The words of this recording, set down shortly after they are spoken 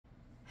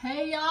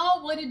Hey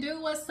y'all, what it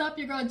do? What's up?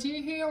 Your girl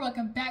G here.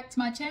 Welcome back to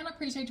my channel.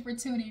 Appreciate you for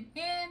tuning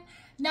in.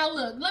 Now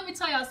look, let me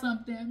tell y'all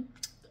something.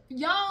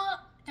 Y'all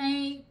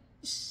ain't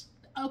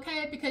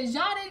okay, because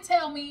y'all didn't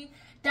tell me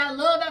that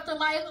Love After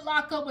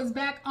Lockup was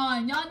back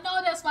on. Y'all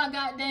know that's my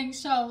goddamn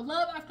show.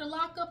 Love After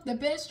Lockup, the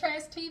best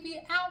trash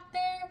TV out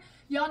there.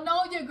 Y'all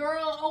know your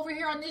girl over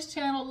here on this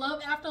channel,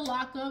 Love After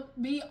Lockup,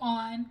 be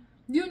on.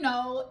 You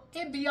know,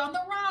 it be on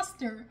the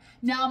roster.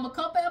 Now, I'm a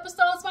couple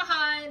episodes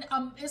behind.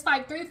 It's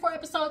like 3 or 4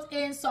 episodes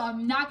in, so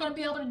I'm not going to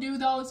be able to do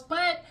those.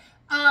 But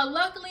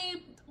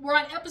luckily, we're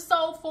on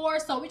episode 4,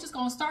 so we're just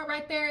going to start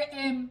right there.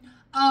 And,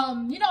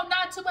 you know,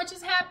 not too much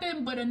has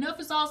happened, but enough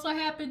has also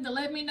happened to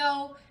let me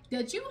know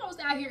that you hoes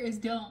out here is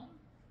dumb.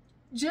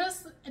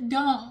 Just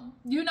dumb,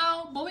 you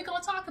know, but we're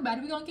going to talk about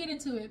it. We're going to get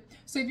into it.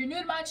 So if you're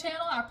new to my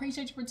channel, I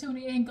appreciate you for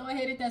tuning in. Go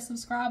ahead and hit that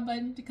subscribe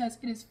button because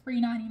it is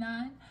free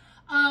 99.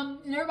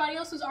 And everybody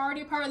else who's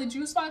already a part of the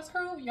Juice Box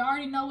crew, you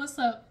already know what's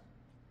up.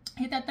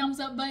 Hit that thumbs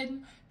up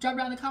button, drop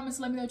down in the comments,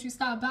 let me know that you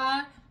stopped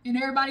by. And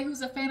everybody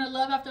who's a fan of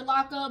Love After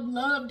Lockup,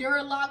 Love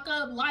During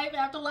Lockup, Life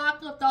After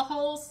Lockup, the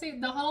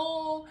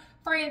whole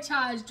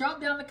franchise, drop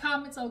down in the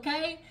comments,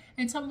 okay?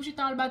 And tell me what you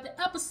thought about the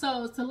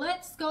episode. So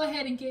let's go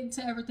ahead and get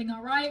into everything,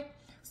 all right?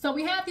 So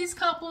we have these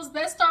couples.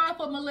 Let's start off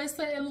with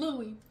Melissa and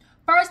Louie.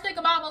 First thing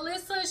about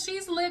Melissa,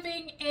 she's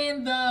living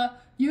in the,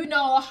 you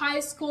know, high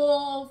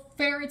school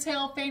fairy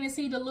tale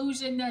fantasy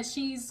delusion that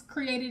she's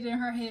created in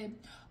her head.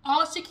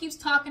 All she keeps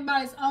talking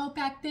about is, oh,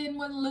 back then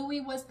when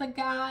Louie was the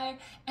guy,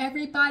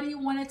 everybody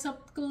wanted to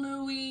fuck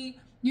Louie.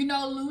 You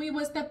know, Louie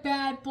was the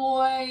bad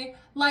boy.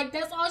 Like,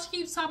 that's all she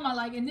keeps talking about.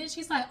 Like, and then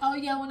she's like, oh,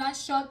 yeah, when I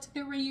show up to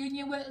the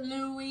reunion with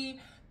Louie,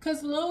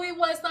 because Louie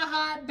was the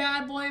hot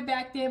bad boy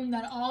back then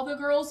that all the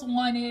girls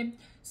wanted.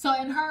 So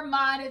in her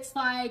mind, it's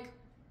like,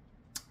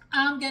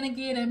 I'm gonna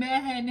get a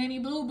man nanny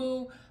boo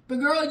boo. But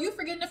girl, you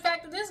forgetting the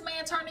fact that this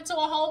man turned into a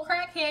whole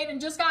crackhead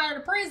and just got out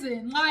of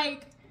prison.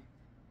 Like,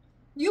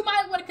 you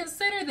might want to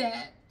consider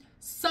that.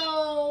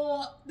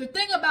 So the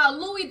thing about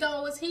Louie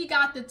though is he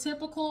got the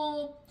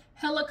typical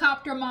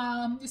helicopter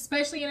mom,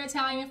 especially an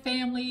Italian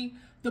family.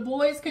 The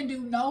boys can do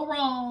no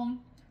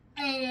wrong.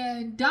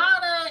 And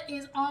Donna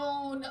is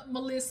on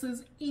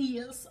Melissa's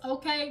ears,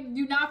 okay?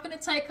 You're not gonna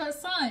take her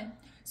son.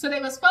 So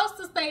they were supposed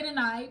to stay the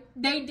night.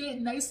 They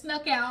didn't. They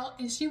snuck out.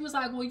 And she was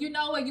like, well, you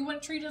know what? You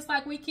want to treat us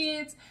like we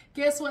kids?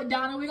 Guess what,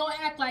 Donna? We're going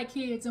to act like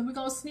kids. And we're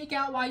going to sneak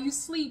out while you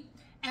sleep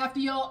after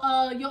your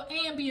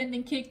Ambien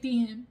then kicked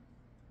in.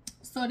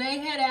 So they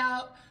head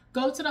out,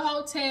 go to the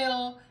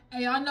hotel.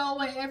 And y'all know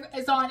what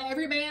it's on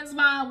every man's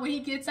mind when he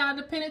gets out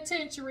of the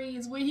penitentiary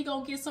is where he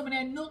going to get some of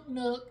that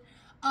nook.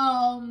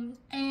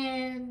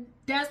 And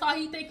that's all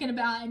he thinking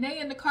about. And they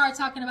in the car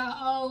talking about,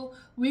 oh,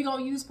 we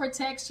going to use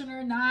protection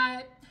or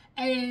not.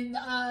 And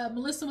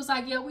Melissa was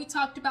like, yeah, we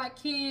talked about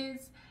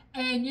kids.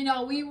 And, you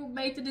know, we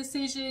made the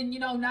decision, you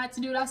know, not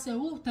to do it. I said,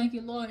 ooh, thank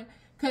you, Lord.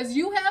 Because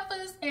you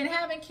heifers and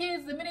having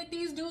kids, the minute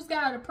these dudes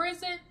got out of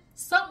prison,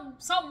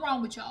 something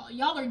wrong with y'all.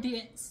 Y'all are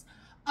dense.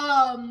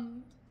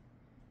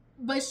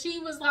 But she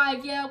was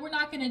like, yeah, we're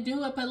not going to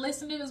do it. But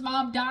listen to his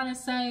mom, Donna,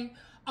 say,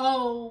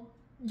 oh,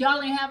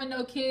 y'all ain't having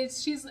no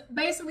kids. She's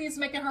basically, it's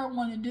making her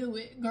want to do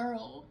it.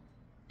 Girl,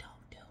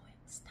 don't do it.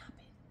 Stop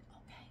it.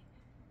 Okay?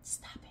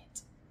 Stop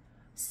it.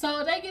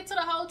 So they get to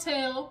the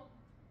hotel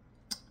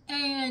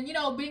and, you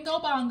know, bingo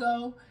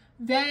bongo,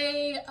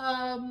 they,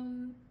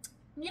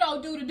 you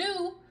know,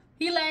 do.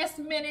 He last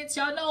minutes.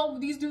 Y'all know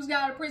these dudes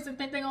got out of prison,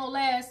 think they gonna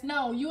last.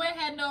 No, you ain't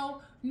had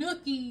no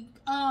nookie,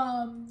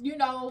 you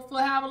know,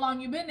 for however long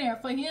you been there.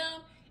 For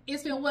him,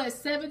 it's been, what,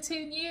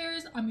 17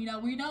 years? I mean,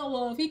 we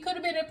know of. He could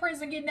have been in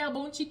prison getting that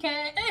boonchy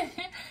cat.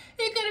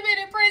 He could have been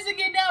in prison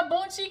getting that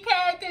boonchy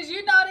cat because,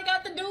 you know, they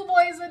got the do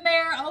boys in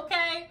there,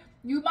 okay?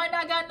 You might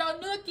not got no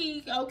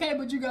nookie, okay,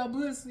 but you got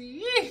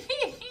pussy.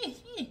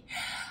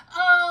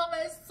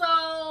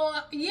 So,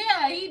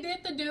 yeah, he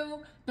did the do.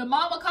 The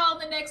mama called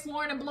the next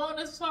morning, blowing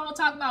his phone,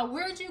 talking about,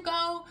 where'd you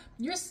go?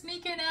 You're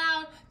sneaking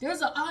out.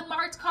 There's an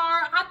unmarked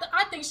car.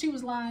 I think she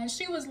was lying.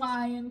 She was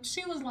lying,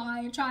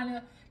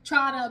 trying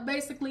to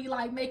basically,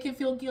 like, make him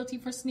feel guilty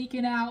for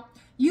sneaking out.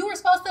 You were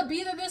supposed to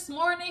be there this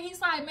morning.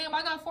 He's like, ma'am,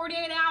 I got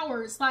 48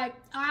 hours. Like,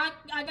 I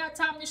got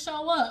time to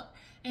show up.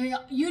 And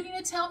you need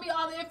to tell me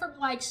all the information.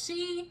 Like,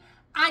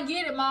 I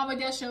get it, mama,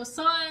 that's your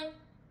son.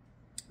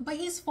 But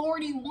he's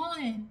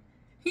 41.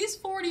 He's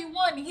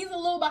 41. He's a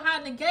little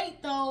behind the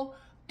gate, though,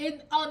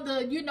 on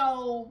the, you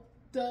know,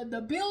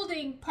 the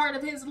building part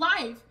of his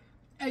life.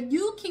 And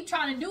you keep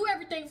trying to do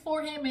everything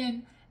for him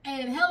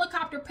and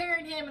helicopter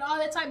parent him and all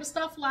that type of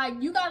stuff. Like,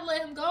 you got to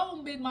let him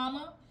go, big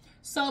mama.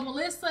 So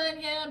Melissa and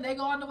him, they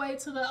go on the way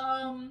to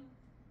the,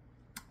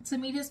 to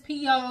meet his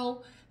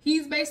PO.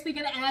 He's basically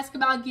going to ask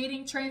about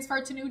getting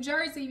transferred to New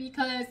Jersey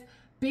because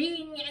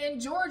being in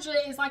Georgia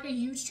is like a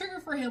huge trigger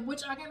for him,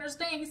 which I can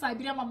understand. He's like,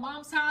 be at my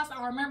mom's house.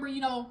 I remember,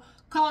 you know,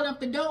 calling up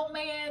the dope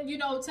man, you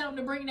know, tell him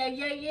to bring that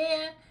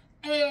yeah.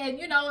 And,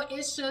 you know,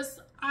 it's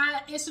just,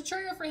 it's a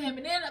trigger for him.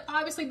 And then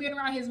obviously being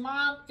around his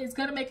mom is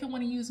going to make him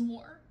want to use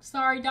more.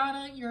 Sorry,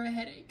 Donna, you're a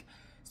headache.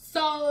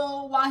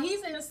 So while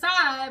he's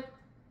inside,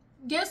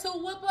 guess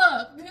who whoop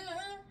up?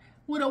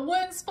 With a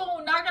wooden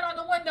spoon, knocking on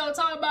the window,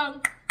 talking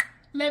about,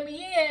 let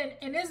me in.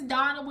 And it's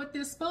Donna with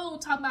this spoon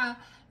talking about,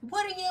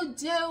 what are you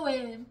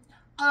doing?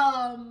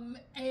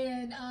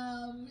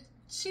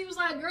 She was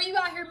like, girl, you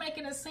out here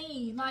making a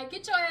scene. Like,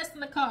 get your ass in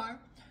the car.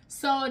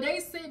 So they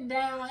sitting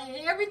down, and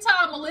every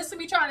time Melissa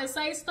be trying to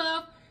say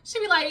stuff, she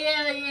be like,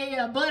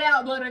 yeah, butt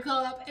out,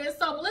 buttercup. And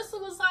so Melissa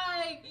was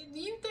like, do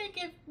you think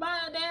if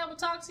my dad would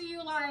talk to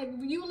you, like,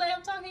 you let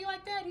him talk to you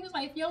like that? He was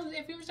like,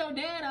 if it was your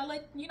dad, I'll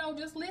let,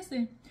 just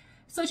listen.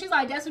 So she's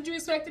like, that's what you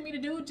expected me to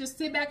do? Just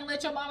sit back and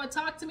let your mama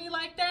talk to me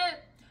like that?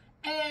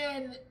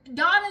 And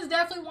Donna's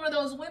definitely one of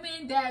those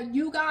women that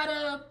you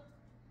gotta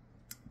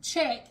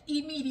check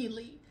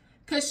immediately.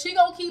 Because she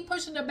gonna keep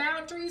pushing the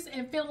boundaries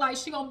and feel like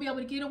she gonna be able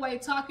to get away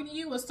talking to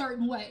you a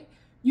certain way.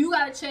 You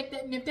gotta check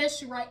that, and if that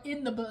shit right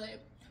in the bud.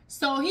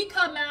 So he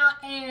come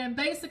out, and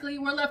basically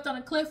we're left on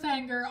a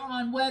cliffhanger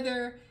on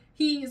whether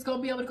he is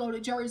gonna be able to go to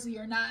Jersey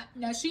or not.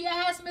 Now she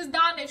asked Miss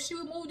Donna if she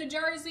would move to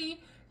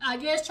Jersey. I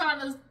guess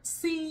trying to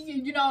see,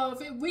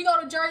 if we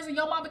go to Jersey,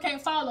 your mama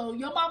can't follow.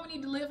 Your mama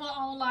need to live her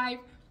own life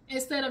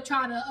instead of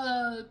trying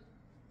to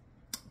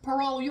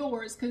parole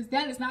yours, because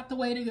that is not the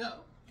way to go.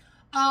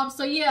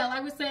 So yeah,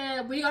 like we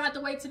said, we're gonna have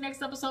to wait till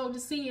next episode to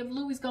see if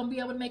Louie's gonna be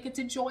able to make it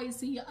to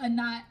Jersey or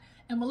not.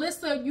 And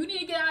Melissa, you need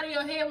to get out of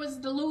your head with this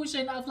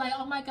delusion of like,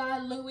 oh my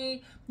God,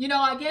 Louie.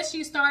 I guess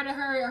she started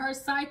her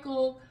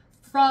cycle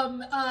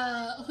from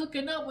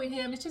hooking up with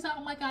him. And she's like,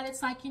 oh my God,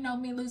 it's like,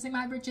 me losing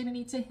my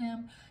virginity to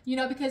him.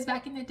 Because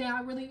back in the day,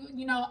 I really,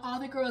 all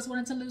the girls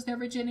wanted to lose their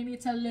virginity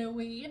to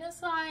Louie. And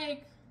it's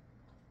like,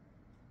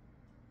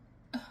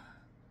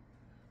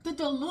 the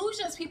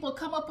delusions people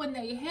come up in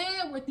their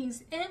head with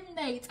these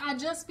inmates, I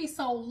just be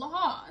so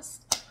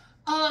lost.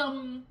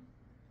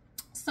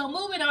 So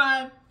moving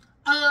on,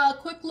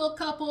 quick little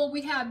couple.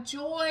 We have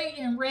Joy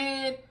and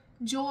Red.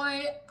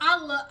 Joy,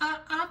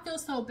 I feel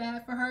so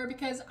bad for her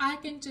because I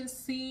can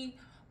just see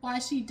why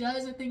she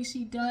does the things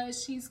she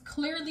does. She's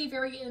clearly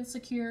very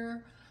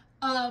insecure.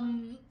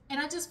 And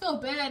I just feel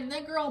bad. And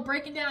that girl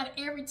breaking down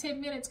every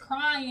 10 minutes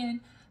crying.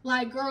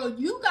 Like, girl,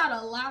 you got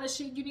a lot of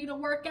shit you need to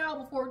work out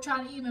before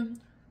trying to even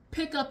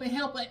pick up and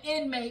help an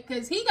inmate,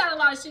 because he got a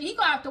lot of shit he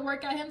gonna have to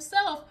work out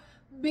himself,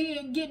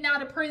 getting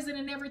out of prison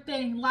and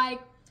everything. Like,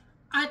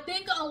 I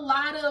think a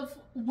lot of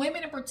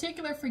women in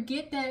particular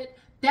forget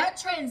that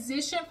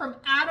transition from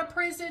out of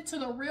prison to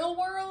the real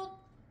world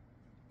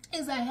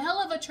is a hell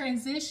of a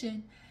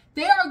transition.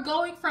 They are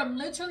going from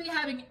literally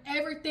having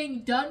everything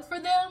done for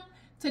them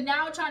to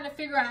now trying to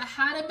figure out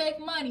how to make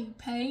money,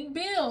 paying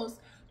bills,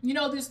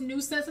 this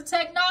new sense of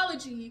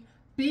technology,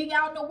 being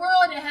out in the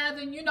world and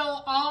having,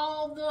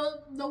 all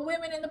the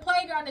women in the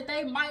playground that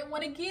they might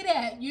want to get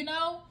at,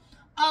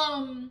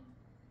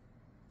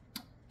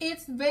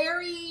 It's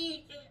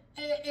very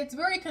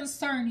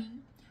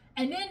concerning.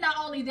 And then not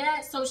only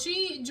that, so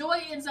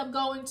Joy ends up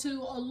going to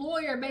a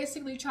lawyer,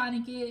 basically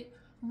trying to get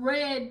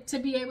Red to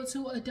be able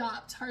to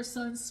adopt her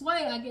son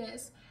Sway, I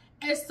guess.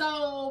 And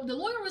so the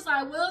lawyer was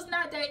like, well, it's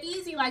not that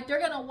easy. Like, they're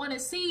going to want to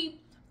see,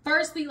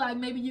 firstly, like,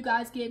 maybe you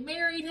guys get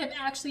married, him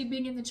actually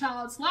being in the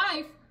child's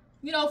life,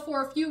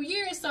 for a few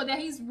years so that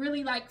he's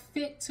really, like,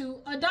 fit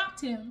to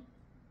adopt him.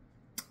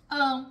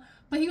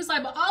 But he was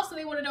like, but also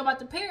they want to know about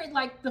the parent,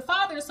 like, the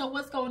father, so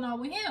what's going on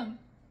with him?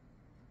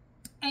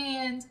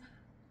 And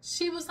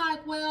she was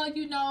like, well,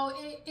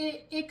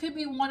 it could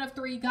be one of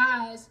 3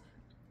 guys.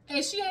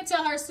 And she didn't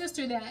tell her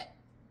sister that.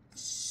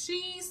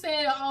 She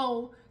said,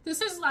 oh, the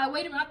sister's like,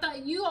 wait a minute, I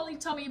thought you only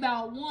told me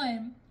about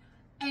one.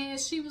 And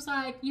she was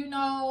like,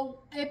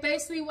 it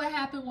basically what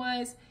happened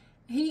was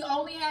he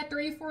only had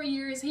 3-4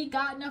 years. He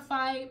got in a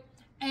fight,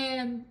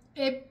 and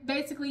it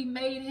basically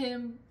made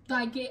him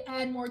like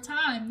add more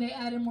time. They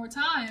added more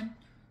time.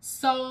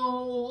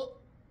 So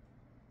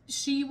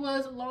she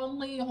was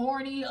lonely,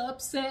 horny,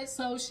 upset.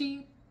 So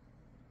she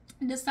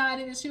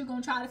decided that she was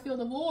going to try to fill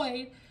the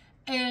void.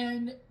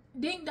 And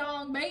ding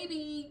dong,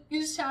 baby.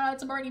 Just shout out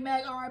to Bernie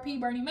Mac, RIP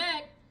Bernie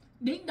Mac.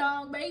 Ding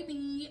dong,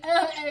 baby.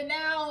 And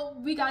now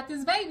we got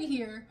this baby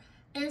here.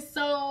 And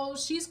so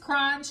she's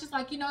crying. She's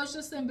like, it's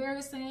just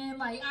embarrassing.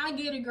 Like, I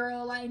get it,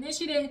 girl. Like, and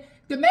then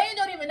the man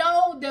don't even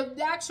know,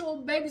 the actual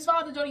baby's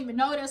father don't even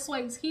know that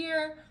Sway's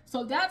here.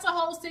 So that's a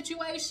whole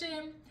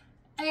situation.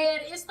 And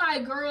it's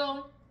like,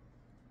 girl,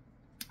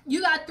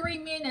 you got 3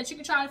 men that you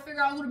can try to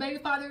figure out who the baby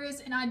father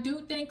is. And I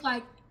do think,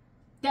 like,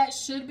 that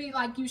should be,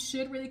 like, you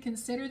should really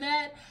consider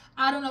that.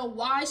 I don't know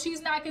why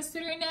she's not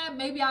considering that.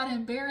 Maybe out of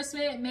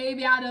embarrassment.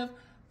 Maybe out of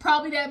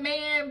probably that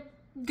man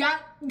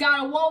got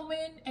a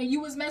woman and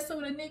you was messing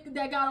with a nigga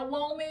that got a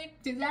woman.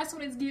 That's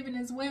what it's giving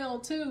as well,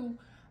 too.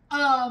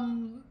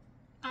 I'm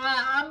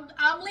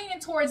leaning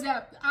towards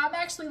that. I'm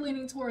actually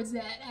leaning towards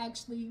that,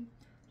 actually.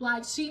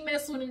 Like, she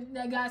messed with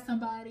that got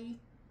somebody.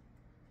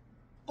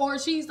 Or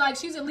she's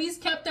at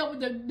least kept up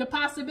with the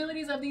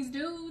possibilities of these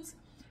dudes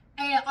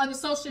and on the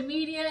social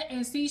media,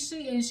 and she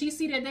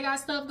see that they got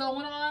stuff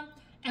going on,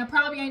 and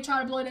probably ain't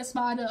trying to blow that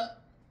spot up.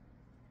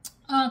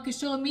 Because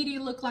she'll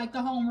immediately look like the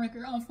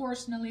homewrecker,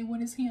 unfortunately,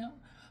 when it's him.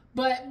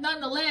 But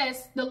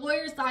nonetheless, the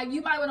lawyer's like,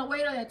 you might want to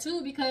wait on that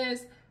too,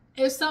 because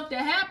if something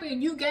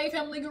happened, you gave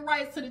him legal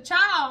rights to the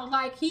child,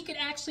 like he could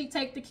actually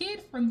take the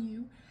kid from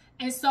you.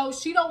 And so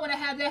she don't want to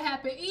have that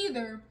happen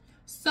either.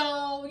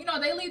 So, you know,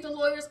 they leave the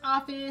lawyer's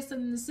office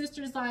and the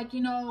sister's like,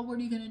 you know, what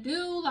are you going to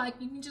do? Like,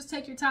 you can just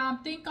take your time,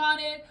 think on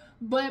it.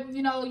 But,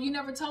 you know, you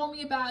never told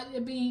me about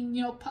it being,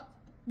 you know,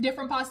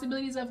 different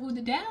possibilities of who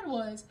the dad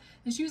was.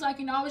 And she was like,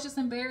 you know, I was just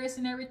embarrassed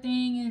and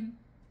everything. And,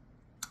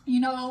 you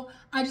know,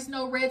 I just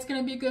know Red's going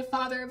to be a good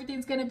father.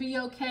 Everything's going to be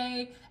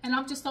okay. And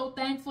I'm just so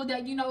thankful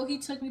that, you know, he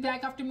took me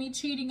back after me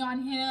cheating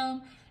on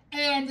him.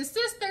 And the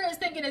sister is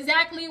thinking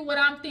exactly what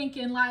I'm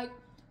thinking. Like,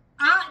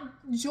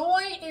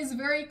 Joy is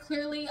very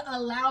clearly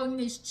allowing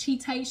this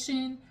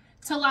cheatation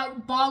to,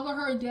 like, boggle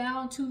her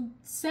down to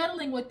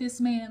settling with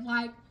this man.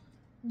 Like,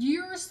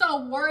 you're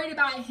so worried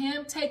about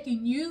him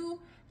taking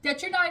you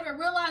that you're not even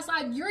realizing,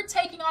 like, you're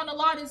taking on a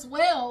lot as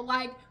well.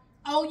 Like,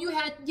 oh, you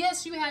had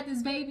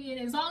this baby,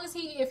 and as long as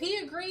if he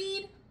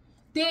agreed,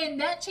 then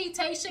that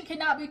cheatation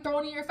cannot be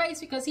thrown in your face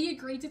because he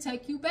agreed to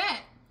take you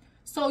back.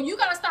 So you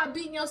got to stop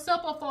beating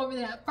yourself up over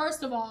that,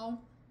 first of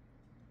all.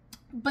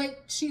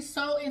 But she's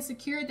so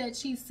insecure that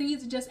she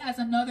sees it just as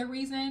another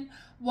reason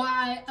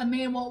why a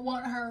man won't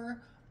want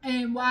her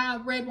and why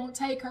Red won't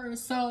take her.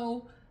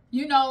 So,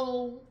 you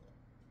know,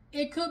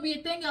 it could be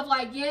a thing of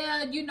like,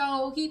 yeah, you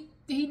know,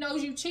 he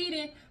knows you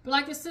cheated, but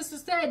like the sister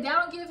said,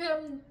 that don't give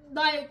him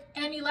like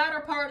any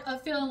latter part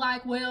of feeling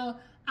like, well,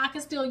 I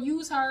can still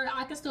use her,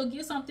 I can still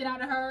get something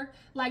out of her.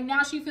 Like,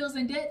 now she feels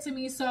in debt to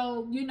me,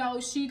 so, you know,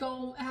 she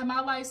gonna have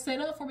my life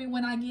set up for me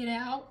when I get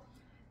out.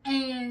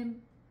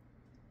 And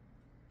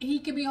he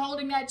could be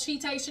holding that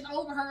cheatation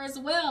over her as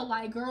well.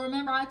 Like, girl,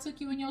 remember I took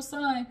you and your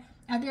son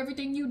after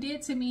everything you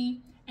did to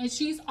me. And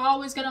she's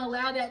always gonna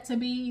allow that to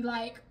be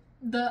like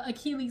the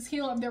Achilles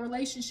heel of their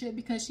relationship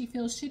because she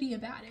feels shitty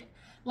about it.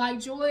 Like,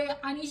 Joy,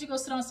 I need you to go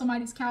sit on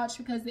somebody's couch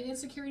because the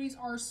insecurities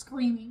are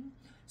screaming.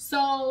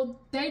 So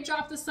they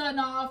dropped the son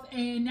off,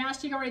 and now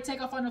she already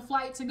take off on a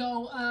flight to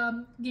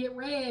go get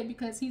Red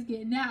because he's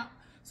getting out.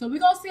 So we're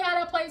gonna see how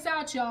that plays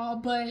out, y'all.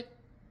 But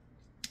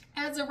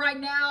as of right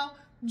now,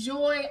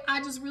 Joy,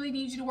 I just really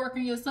need you to work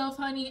on yourself,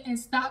 honey, and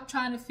stop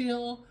trying to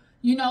fill,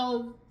 you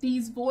know,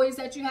 these voids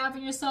that you have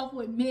in yourself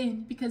with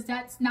men, because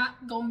that's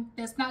not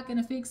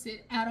gonna fix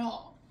it at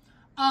all.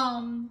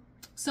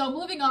 So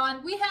moving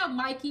on, we have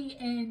Mikey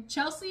and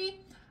Chelsea.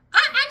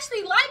 I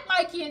actually like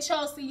Mikey and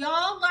Chelsea,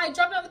 y'all. Like,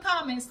 drop it in the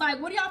comments.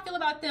 Like, what do y'all feel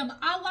about them?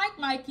 I like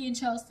Mikey and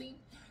Chelsea.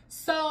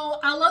 So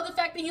I love the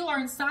fact that he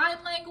learned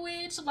sign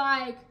language.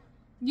 Like,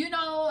 you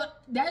know,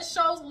 that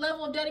shows a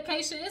level of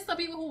dedication. It's some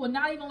people who will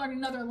not even learn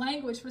another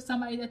language for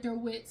somebody that they're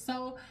with.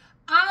 So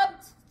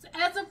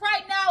as of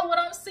right now, what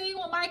I'm seeing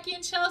with Mikey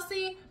and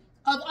Chelsea,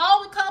 of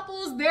all the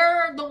couples,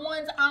 they're the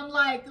ones I'm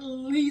like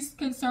least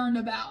concerned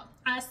about.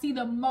 I see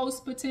the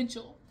most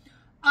potential.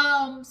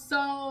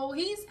 So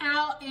he's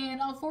out, and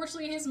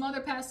unfortunately his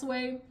mother passed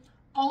away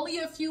only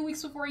a few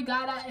weeks before he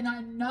got out, and I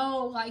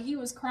know, like, he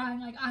was crying.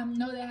 Like, I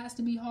know that has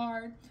to be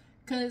hard,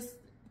 because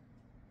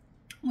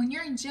when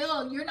you're in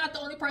jail, you're not the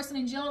only person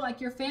in jail.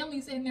 Like, your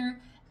family's in there.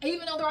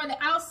 Even though they're on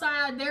the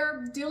outside,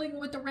 they're dealing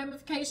with the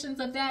ramifications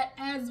of that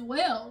as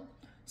well.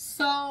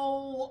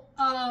 So,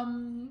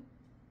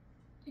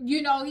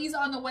 you know, he's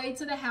on the way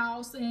to the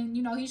house, and,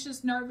 you know, he's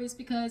just nervous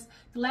because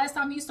the last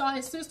time he saw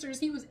his sisters,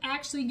 he was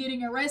actually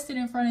getting arrested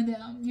in front of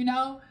them, you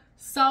know?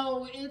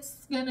 So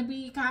it's going to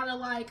be kind of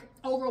like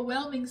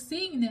overwhelming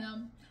seeing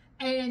them.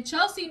 And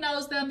Chelsea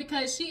knows them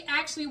because she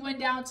actually went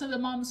down to the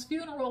mom's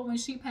funeral when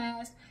she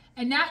passed.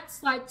 And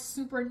that's like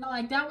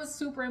that was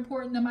super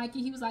important to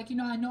Mikey. He was like, you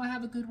know I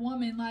have a good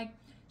woman. Like,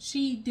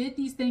 she did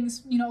these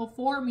things, you know,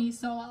 for me.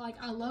 So, like,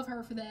 I love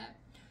her for that.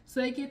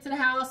 So they get to the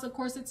house. Of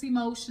course, it's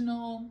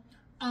emotional.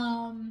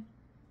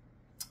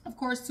 Of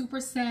course,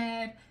 super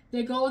sad.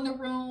 They go in the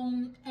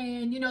room,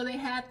 and, you know, they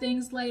have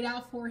things laid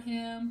out for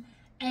him.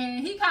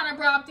 And he kind of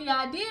brought up the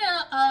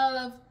idea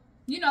of,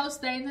 you know,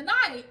 staying the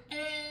night.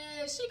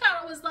 And she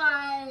kind of was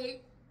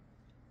like,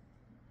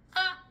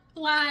 I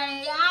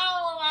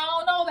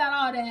don't know about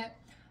all that.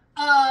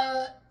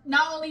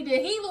 Not only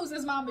did he lose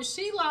his mom, but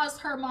she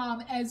lost her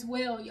mom as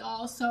well,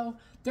 y'all. So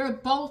they're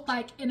both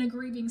like in a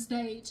grieving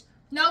stage.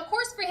 Now, of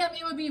course, for him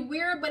it would be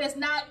weird, but it's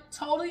not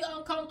totally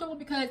uncomfortable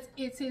because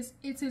it's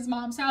his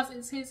mom's house,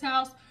 it's his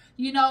house.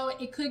 You know,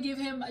 it could give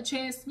him a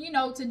chance, you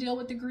know, to deal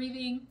with the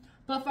grieving.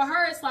 But for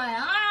her, it's like,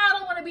 I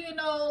don't want to be in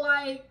no,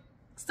 like,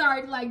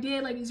 sorry, like,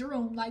 dead lady's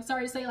room. Like,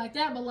 sorry to say it like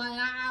that, but like,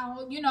 I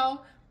don't, you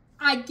know,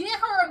 I get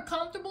her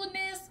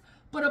uncomfortableness.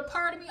 But a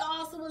part of me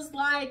also was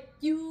like,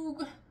 you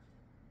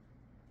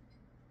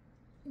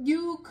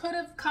could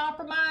have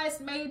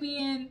compromised maybe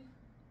in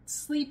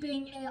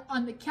sleeping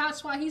on the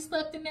couch while he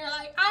slept in there.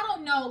 Like, I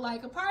don't know.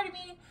 Like, a part of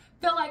me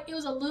felt like it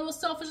was a little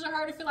selfish of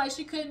her to feel like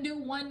she couldn't do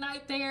one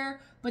night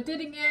there. But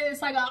then again,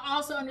 it's like I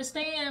also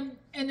understand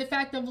in the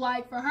fact of,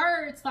 like, for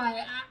her, it's like,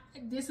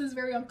 this is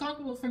very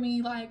uncomfortable for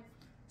me. Like,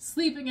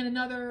 sleeping in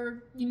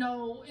another, you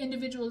know,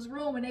 individual's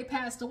room when they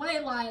passed away.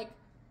 Like,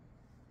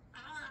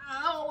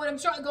 I don't want him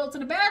trying to go to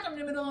the bathroom in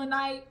the middle of the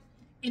night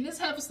And this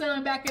heifer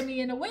staring back at me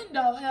in the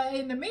window,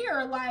 in the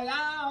mirror, like,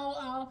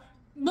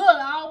 look,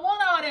 I don't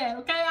want all that,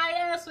 okay? I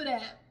asked for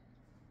that.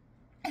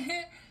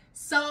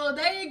 So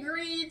they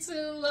agreed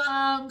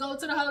to go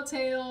to the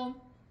hotel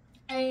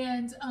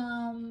and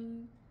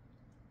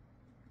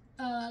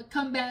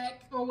come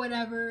back or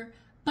whatever.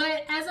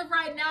 But as of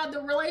right now, the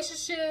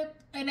relationship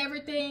and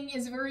everything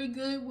is very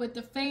good with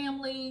the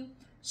family.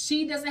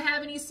 She doesn't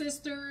have any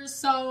sisters,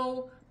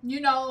 so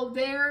you know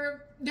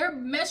they're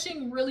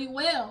meshing really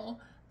well.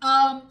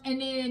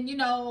 And then you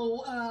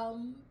know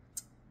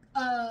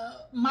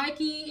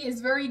Mikey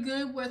is very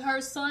good with her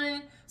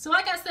son. So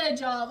like I said,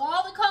 y'all, of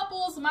all the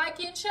couples,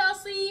 Mikey and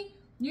Chelsea,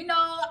 you know,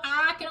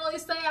 I can only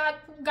say I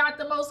got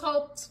the most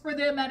hopes for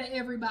them out of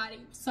everybody.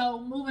 So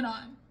moving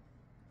on.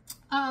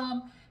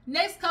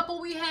 Next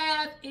couple we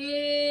have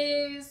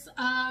is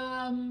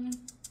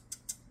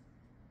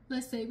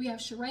let's see, we have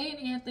Sharae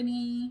and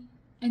Anthony,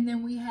 and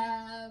then we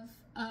have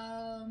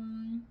I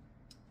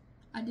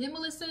did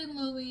Melissa and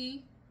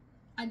Louie,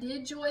 I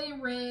did Joy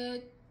and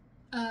Red,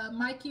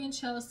 Mikey and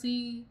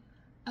Chelsea,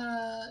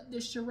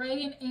 there's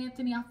Sharae and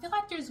Anthony. I feel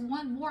like there's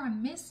one more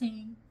I'm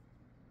missing.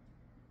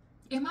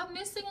 Am I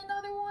missing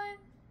another one?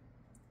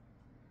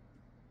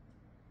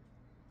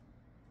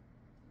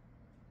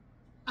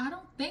 I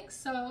don't think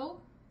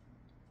so.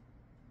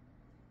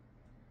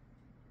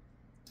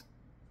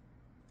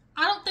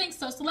 I don't think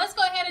so. So let's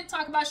go ahead and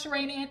talk about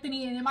Sharae and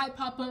Anthony, and it might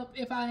pop up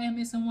if I am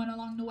missing one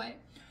along the way.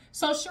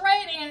 So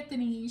Sharae and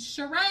Anthony.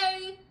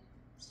 Sharae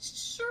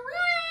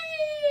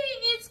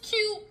is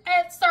cute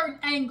at certain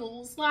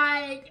angles.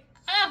 Like,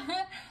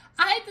 I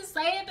hate to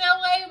say it that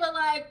way, but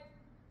like,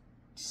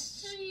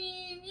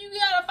 you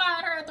gotta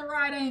find her at the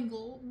right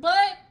angle.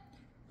 But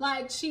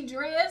like, she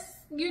dressed,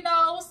 you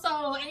know.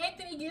 So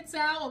Anthony gets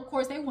out. Of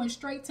course, they went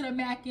straight to the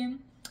macking.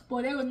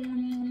 Boy, they were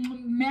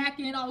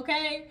macking,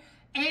 okay.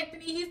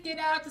 Anthony, he's getting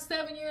out after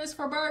 7 years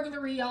for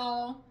burglary,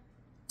 y'all.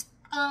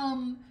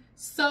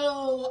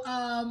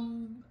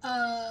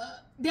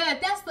 Yeah,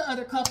 that's the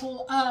other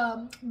couple.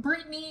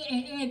 Brittney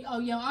and Andy. Oh,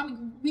 yo,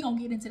 we gonna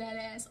get into that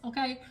ass,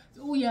 okay?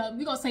 Oh, yeah,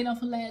 we gonna say that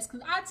for last.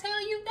 Because I tell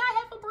you, that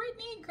half of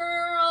Brittney,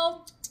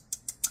 girl.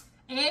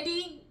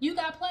 Andy, you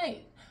got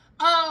played.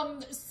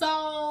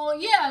 So,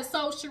 yeah,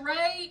 so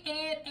Sharae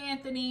and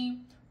Anthony,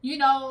 you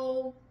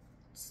know,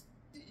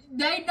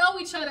 they know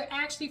each other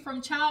actually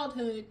from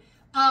childhood.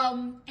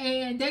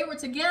 And they were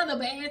together,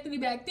 but Anthony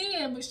back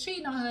then was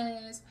cheating on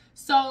her ass.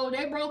 So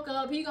they broke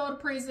up. He go to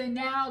prison.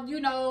 Now, you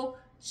know,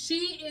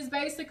 she is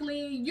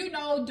basically, you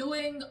know,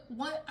 doing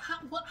I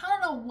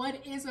don't know what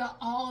it is about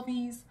all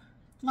these,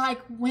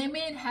 like,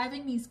 women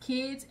having these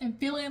kids and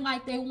feeling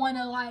like they want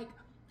to, like,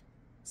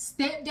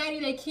 stepdaddy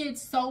their kids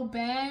so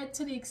bad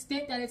to the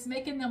extent that it's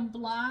making them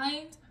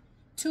blind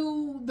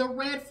to the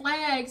red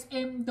flags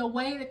and the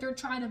way that they're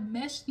trying to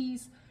mesh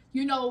these,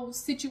 you know,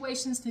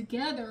 situations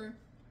together.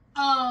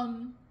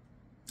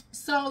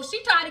 So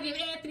she tried to give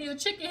Anthony the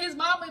chicken his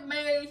mama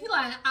made. He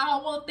like, I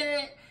don't want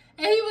that.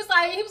 And he was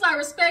like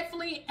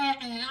respectfully,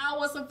 I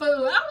want some food.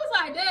 I was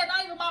like, Dad,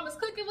 not even mama's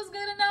cooking was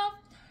good enough.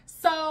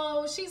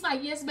 So she's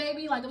like, yes,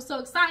 baby. Like, I'm so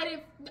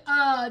excited.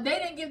 They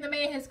didn't give the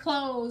man his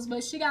clothes,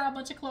 but she got a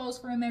bunch of clothes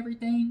for him,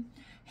 everything.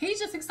 He's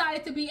just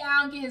excited to be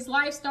out and get his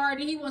life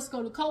started. He wants to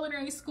go to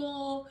culinary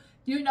school.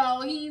 You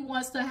know, he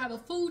wants to have a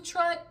food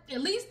truck.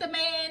 At least the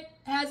man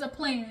has a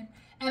plan.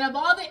 And of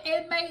all the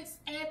inmates,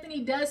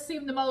 Anthony does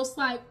seem the most,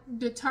 like,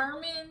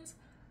 determined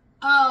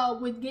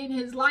with getting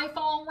his life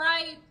on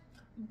right.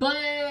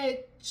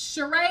 But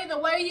Sharae, the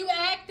way you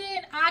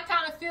acting, I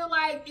kind of feel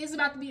like it's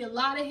about to be a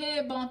lot of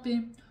head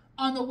bumping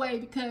on the way,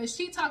 because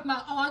she talking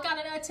about, oh, I got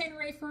an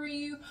itinerary for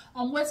you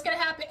on what's going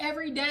to happen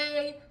every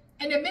day.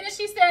 And the minute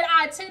she said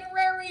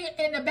itinerary,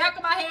 in the back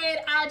of my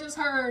head, I just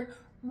heard,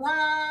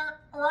 rah,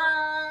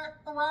 rah,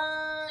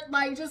 rah,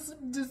 like just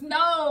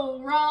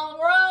no, wrong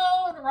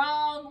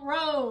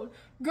road.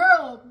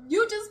 Girl,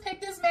 you just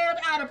picked this man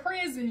out of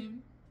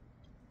prison.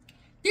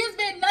 There's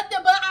been nothing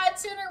but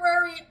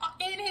itinerary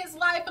in his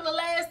life for the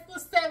last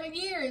 7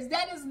 years.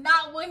 That is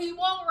not what he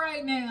wants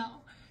right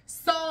now.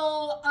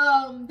 So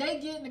they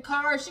get in the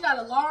car. She got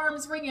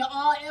alarms ringing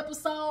all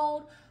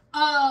episode.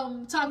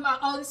 Talking about,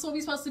 oh, this is what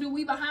we supposed to do.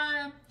 We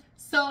behind.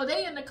 So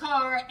they in the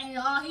car, and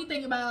all he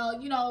think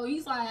about, you know,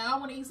 he's like, I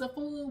want to eat some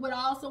food, but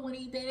I also want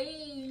to eat that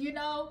egg, you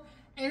know.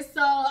 And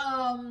so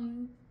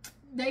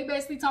they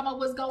basically talk about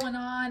what's going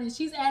on, and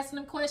she's asking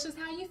him questions.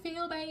 How you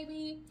feel,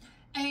 baby?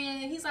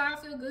 And he's like, I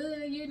feel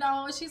good, you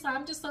know. And she's like,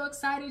 I'm just so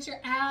excited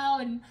you're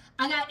out, and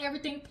I got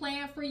everything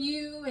planned for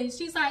you. And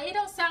she's like, it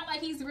don't sound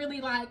like he's really,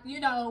 like, you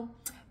know,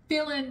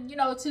 feeling, you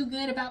know, too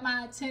good about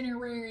my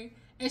itinerary.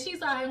 And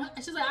she's like,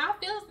 I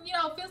feel, you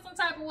know, feel some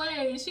type of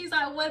way. And she's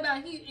like, what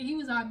about he? And he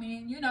was like,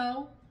 man, you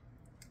know,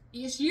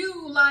 it's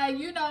you, like,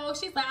 you know.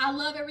 She's like, I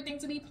love everything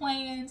to be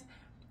planned.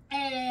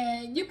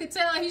 And you could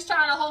tell he's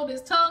trying to hold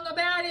his tongue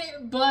about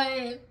it,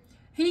 but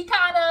he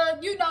kind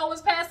of, you know,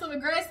 was passive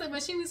aggressive.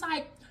 But she was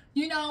like,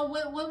 you know,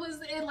 what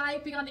was it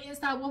like being on the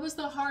inside? What was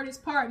the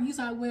hardest part? And he's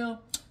like,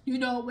 well, you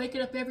know,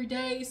 waking up every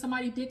day,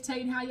 somebody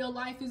dictating how your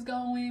life is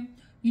going.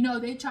 you know,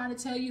 they trying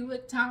to tell you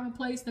what time and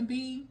place to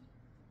be.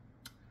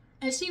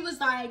 And she was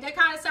like, that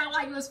kind of sounded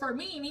like it was for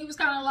me. And he was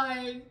kind of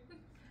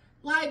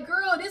like,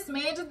 girl, this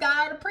man just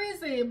got out of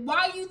prison.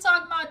 Why are you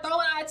talking about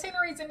throwing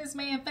itineraries in this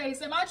man's face?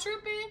 Am I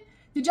tripping?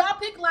 Did y'all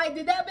pick, like,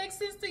 did that make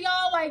sense to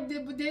y'all? Like,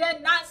 did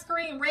that not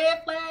scream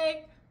red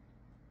flag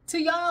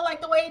to y'all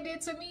like the way it did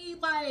to me?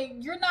 Like,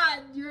 you're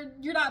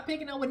not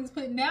picking up what he's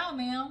putting down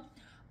now.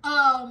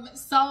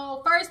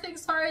 So first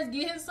things first,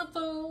 get him some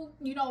food.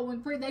 You know,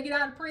 when they get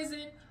out of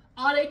prison,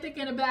 all they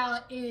thinking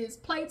about is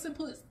plates and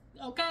pussy.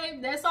 Okay,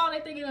 that's all they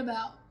thinking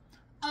about.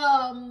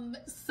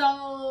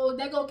 So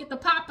they go get the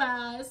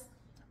Popeyes,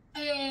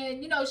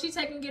 and you know she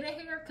take and get a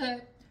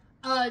haircut.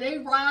 They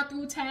ride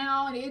through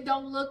town. It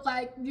don't look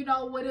like, you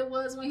know, what it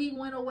was when he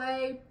went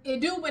away.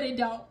 It do, but it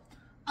don't.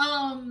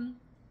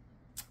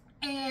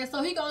 And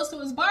so he goes to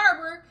his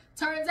barber.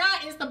 Turns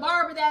out it's the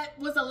barber that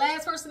was the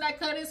last person that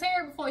cut his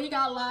hair before he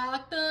got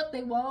locked up.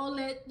 They won't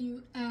let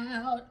you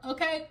out.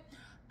 Okay.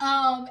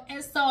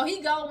 And so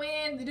he go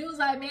in. The dude's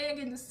like, man,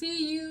 good to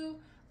see you.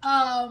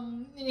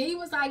 And he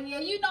was like, yeah,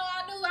 you know,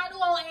 I knew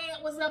old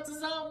Aunt was up to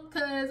something,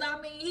 because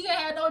I mean, he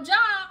had no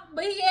job,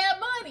 but he had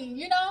money,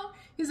 you know.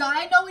 He's like,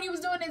 I didn't know what he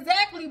was doing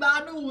exactly, but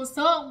I knew it was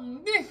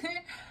something.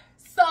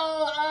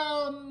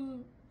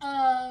 So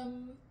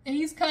and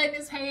he's cutting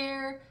his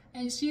hair,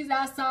 and she's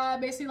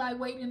outside basically like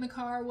waiting in the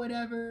car or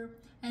whatever,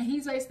 and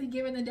he's basically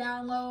giving the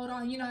download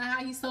on, you know,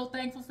 how he's so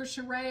thankful for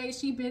Sharae.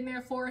 She been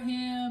there for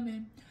him,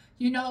 and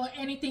you know,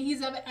 anything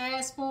he's ever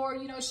asked for,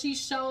 you know, she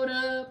showed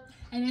up.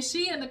 And then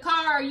she in the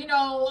car, you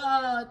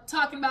know,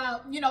 talking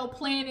about, you know,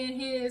 planning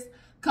his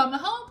coming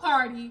home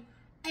party.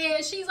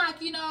 And she's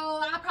like, you know,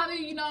 I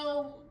probably, you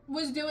know,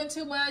 was doing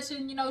too much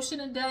and, you know,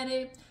 shouldn't have done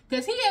it.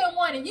 Because he didn't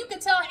want it. You can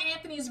tell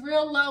Anthony's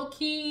real low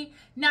key,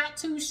 not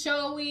too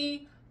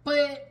showy.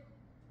 But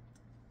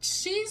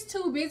she's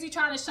too busy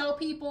trying to show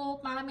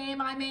people, my man,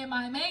 my man,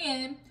 my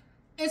man.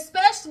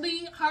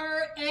 Especially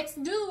her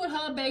ex-dude,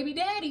 her baby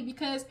daddy,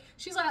 because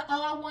she's like,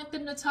 oh, I want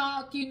them to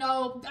talk, you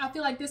know, I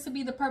feel like this would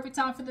be the perfect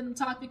time for them to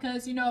talk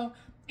because, you know,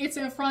 it's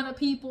in front of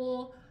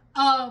people.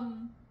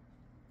 And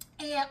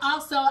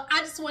also, I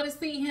just want to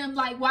see him,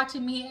 like,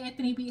 watching me and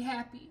Anthony be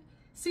happy.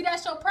 See,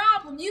 that's your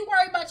problem. You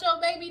worry about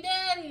your baby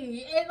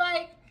daddy. And,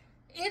 like,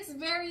 it's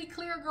very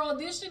clear, girl,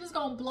 this shit is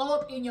going to blow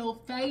up in your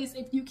face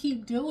if you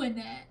keep doing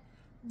that.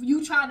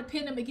 You trying to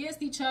pin them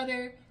against each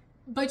other,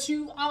 but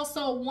you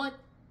also want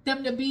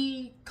them to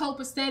be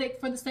copacetic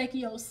for the sake of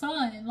your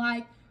son.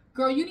 Like,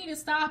 girl, you need to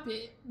stop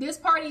it. This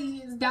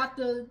party is about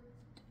to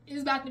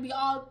be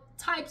all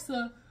types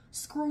of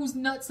screws,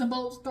 nuts, and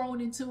bolts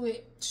thrown into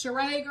it.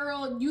 Sharae,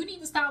 girl, you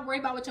need to stop worrying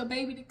about what your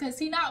baby, because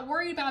he not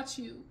worried about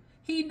you.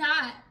 He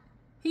not.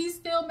 He's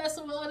still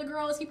messing with other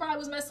girls he probably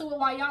was messing with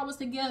while y'all was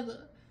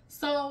together.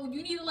 So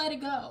you need to let it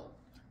go.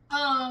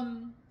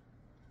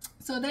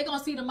 So they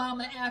gonna see the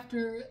mama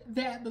after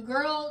that. But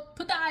girl,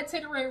 put the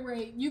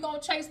itinerary. You gonna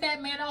chase that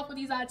man off with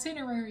these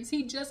itineraries.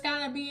 He just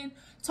gotta being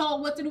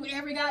told what to do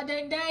every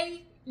goddamn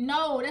day.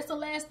 No, that's the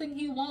last thing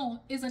he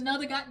want is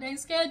another goddamn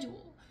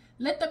schedule.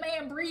 Let the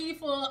man breathe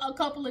for a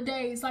couple of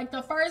days. Like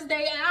the first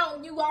day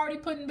out, you already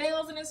putting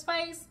bells in his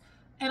face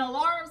and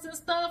alarms and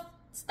stuff.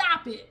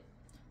 Stop it.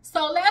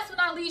 So last but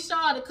not least,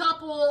 y'all, the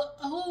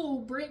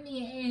couple,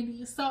 Brittney and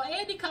Andy. So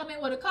Andy come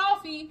in with a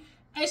coffee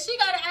and she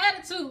got an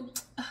attitude.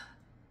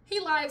 He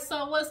like,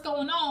 so what's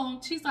going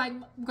on? She's like,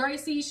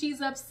 Gracie,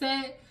 she's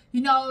upset. You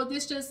know,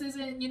 this just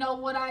isn't, you know,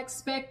 what I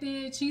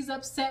expected. She's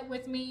upset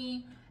with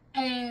me.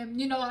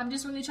 And, you know, I'm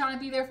just really trying to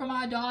be there for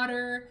my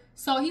daughter.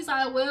 So he's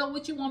like, well,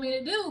 what you want me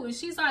to do? And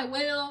she's like,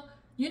 well,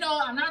 you know,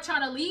 I'm not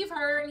trying to leave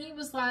her. And he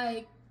was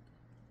like,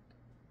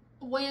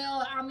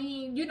 well, I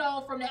mean, you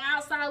know, from the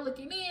outside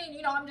looking in,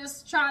 you know, I'm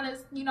just trying to,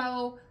 you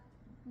know,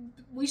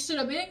 we should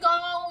have been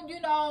gone.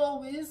 You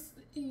know, it's,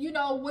 you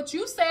know, what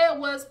you said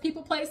was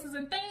people, places,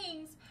 and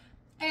things.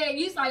 And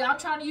he's like, I'm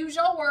trying to use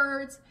your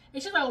words.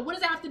 And she's like, well, what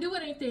does that have to do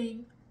with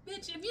anything?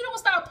 Bitch, if you don't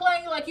stop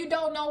playing like you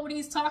don't know what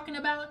he's talking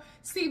about.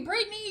 See,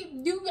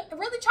 Brittney, you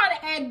really try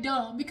to act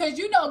dumb because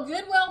you know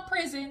good well in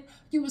prison,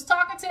 you was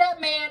talking to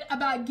that man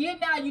about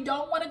getting out. You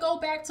don't want to go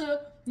back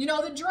to, you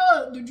know, the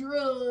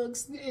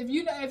drugs. If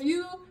you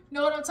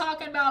know what I'm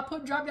talking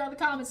about, drop down in the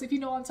comments if you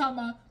know what I'm talking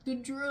about. The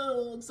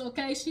drugs,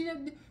 okay?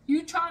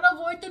 You trying to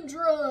avoid the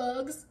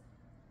drugs.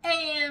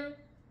 And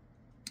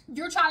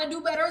you're trying to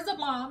do better as a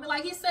mom. And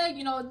like he said,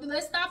 you know,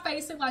 let's not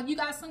face it, like you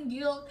got some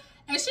guilt.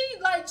 And she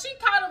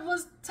kind of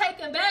was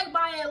taken back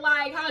by it,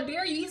 like, how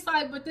dare you? He's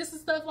like, but this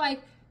is stuff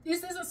like,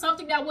 this isn't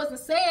something that wasn't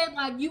said.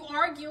 Like, you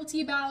are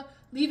guilty about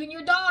leaving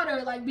your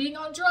daughter, like being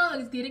on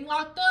drugs, getting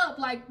locked up.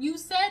 Like, you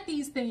said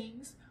these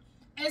things.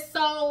 And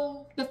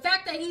so the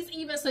fact that he's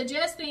even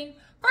suggesting,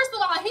 first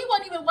of all, he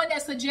wasn't even one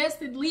that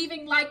suggested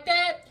leaving like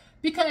that,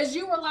 because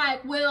you were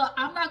like, well,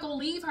 I'm not going to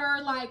leave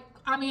her. Like,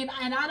 I mean,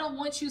 and I don't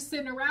want you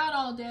sitting around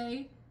all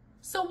day.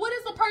 So what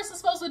is the person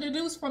supposed to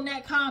deduce from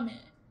that comment?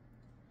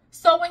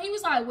 So when he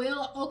was like,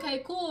 well,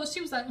 okay, cool. She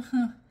was like,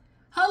 huh.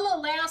 Her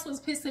little laugh was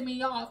pissing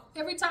me off.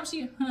 Every time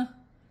she, huh.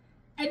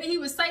 And then he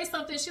would say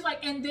something. She's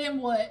like, and then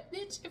what?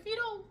 Bitch, if you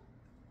don't,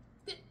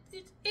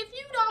 if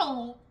you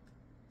don't,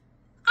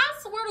 I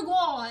swear to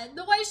God,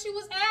 the way she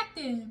was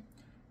acting.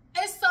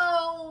 And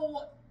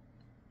so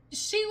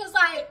she was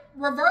like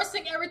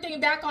reversing everything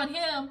back on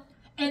him.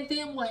 And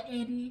then what,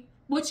 Andy?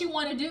 What you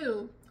want to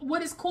do?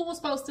 What is cool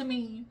supposed to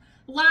mean?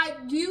 Like,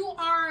 you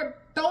are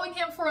throwing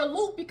him for a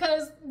loop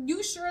because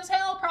you sure as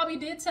hell probably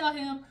did tell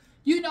him,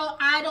 you know,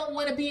 I don't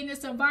want to be in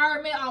this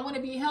environment. I want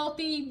to be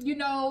healthy, you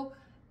know.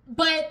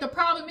 But the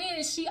problem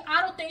is,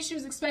 I don't think she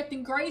was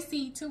expecting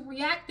Gracie to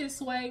react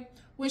this way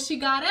when she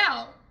got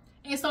out.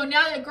 And so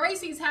now that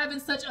Gracie's having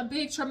such a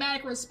big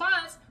traumatic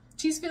response,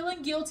 she's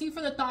feeling guilty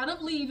for the thought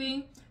of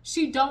leaving.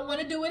 She don't want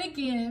to do it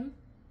again.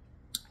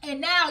 And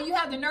now you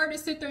have the nerve to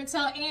sit there and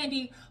tell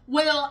Andy,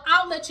 well,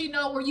 I'll let you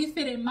know where you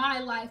fit in my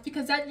life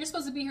because you're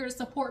supposed to be here to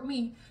support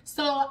me.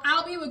 So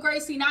I'll be with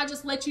Gracie and I'll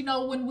just let you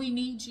know when we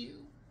need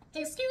you.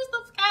 Excuse the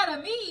fuck out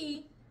of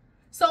me.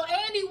 So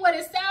Andy, what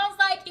it sounds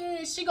like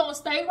is she gonna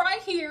stay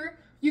right here.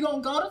 You're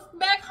gonna go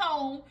back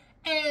home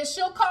and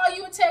she'll call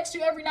you and text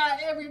you every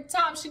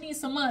time she needs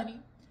some money.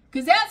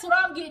 Because that's what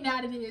I'm getting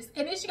out of this.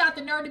 And then she got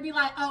the nerve to be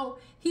like, oh,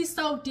 he's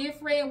so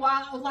different.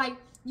 Why? Like,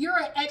 you're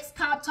an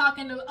ex-cop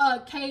talking to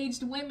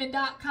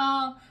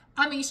cagedwomen.com.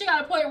 I mean, she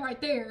got a point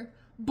right there.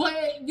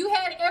 But you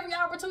had every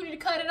opportunity to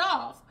cut it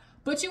off.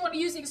 But you want to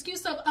use the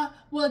excuse of,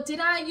 well,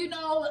 did I, you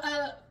know,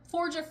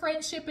 forge a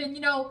friendship and,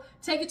 you know,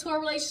 take it to a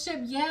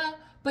relationship? Yeah.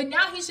 But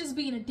now he's just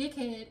being a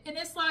dickhead. And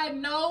it's like,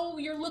 no,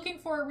 you're looking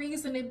for a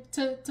reason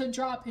to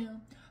drop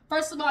him.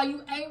 First of all,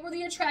 you ain't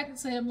really attracted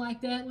to him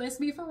like that. Let's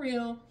be for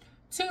real.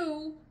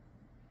 2,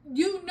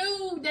 you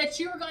knew that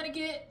you were going to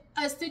get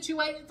a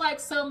situation, like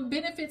some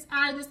benefits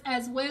out of this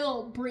as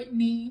well,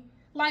 Brittney.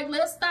 Like,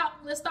 let's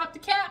stop the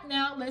cap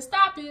now. Let's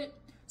stop it.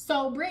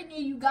 So,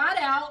 Brittney, you got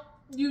out.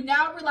 You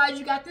now realize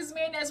you got this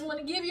man that's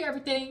willing to give you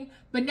everything.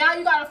 But now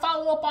you got to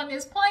follow up on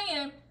this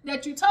plan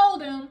that you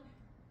told him.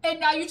 And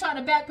now you're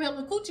trying to backpedal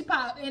and coochie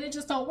pop. And it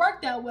just don't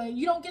work that way.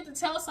 You don't get to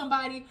tell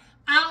somebody,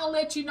 I'll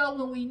let you know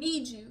when we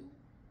need you.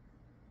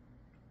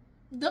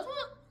 The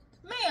fuck?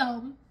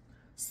 Ma'am.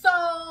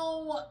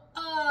 So,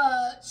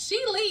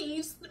 she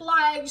leaves,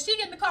 like, she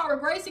get in the car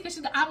with Gracie because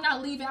she's like, I'm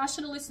not leaving. I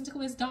should have listened to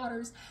his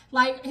daughters.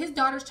 Like, his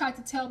daughters tried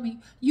to tell me,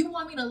 you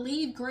want me to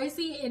leave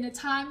Gracie in a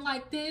time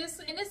like this?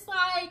 And it's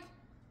like,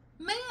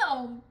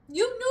 ma'am,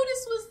 you knew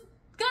this was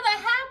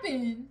gonna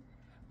happen.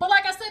 But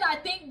like I said, I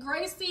think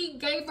Gracie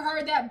gave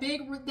her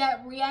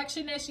that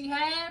reaction that she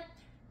had,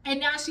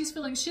 and now she's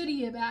feeling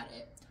shitty about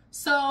it.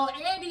 So,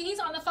 Andy, he's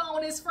on the phone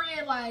with his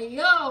friend, like,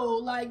 yo,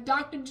 like,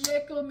 Dr.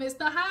 Jekyll,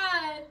 Mr.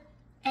 Hyde.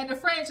 And the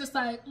friend's just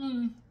like,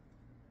 And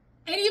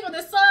even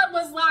the son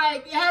was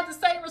like, had the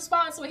same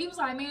response where he was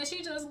like, man,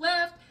 she just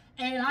left.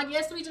 And I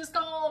guess we just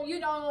gonna, you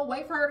know,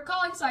 wait for her to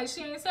call. He's like,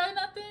 she ain't said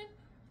nothing.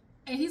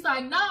 And he's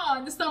like, no.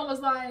 And the son was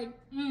like,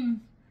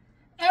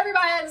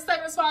 Everybody had the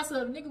same response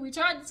of, nigga, we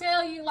tried to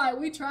tell you. Like,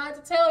 we tried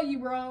to tell you,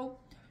 bro.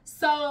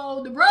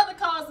 So the brother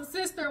calls the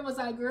sister and was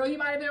like, girl, you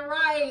might have been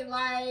right.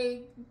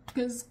 Like,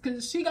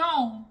 cause she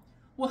gone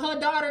with her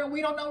daughter and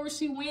we don't know where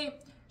she went.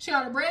 She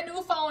got a brand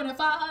new phone and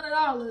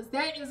 $500.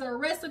 That is a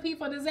recipe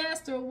for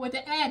disaster with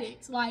the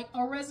addict. Like,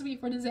 a recipe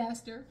for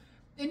disaster.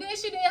 And then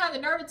she didn't have the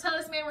nerve to tell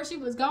this man where she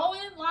was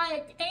going.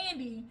 Like,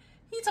 Andy,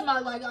 he talking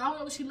about, like, I don't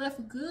know if she left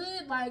for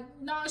good. Like,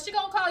 no, she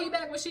gonna call you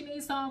back when she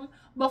needs something.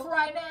 But for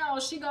right now,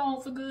 she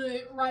gone for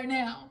good right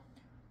now.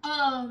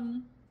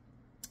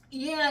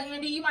 Yeah,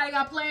 Andy, you might have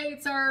got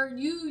played, sir.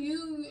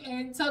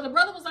 And so the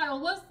brother was like,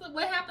 well,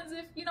 what happens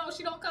if, you know,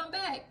 she don't come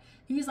back?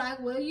 He's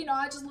like, well, you know,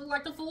 I just look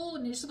like the fool,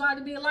 and it's going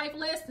to be a life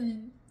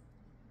lesson.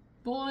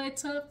 Boy,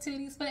 tough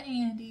titties for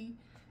Andy.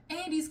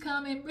 Andy's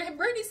coming.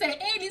 Brittney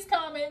said, Andy's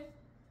coming.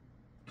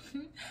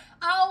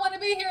 I don't want to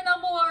be here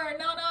no more.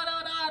 No,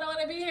 I don't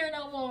want to be here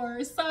no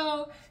more.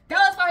 So,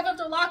 that was Life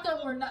After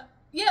Lockup, or not.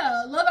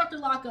 Yeah, Love After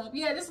Lockup.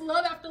 Yeah, this is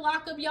Love After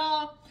Lockup,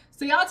 y'all.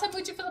 So y'all tell me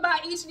what you feel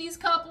about each of these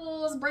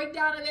couples,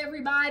 breakdown of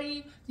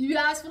everybody. Do you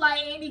guys feel like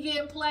Andy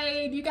getting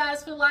played? Do you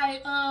guys feel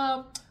like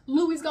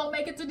Louie's gonna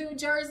make it to New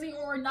Jersey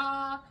or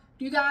nah?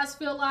 Do you guys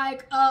feel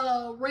like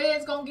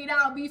Red's gonna get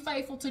out and be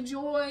faithful to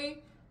Joy?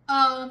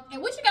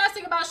 And what you guys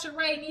think about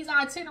Sharae and these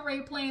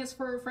itinerary plans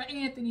for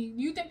Anthony?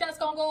 Do you think that's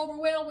gonna go over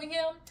well with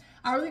him?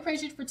 I really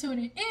appreciate you for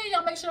tuning in.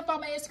 Y'all make sure to follow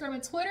my Instagram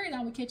and Twitter, and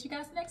I will catch you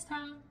guys next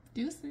time.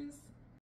 Deuces.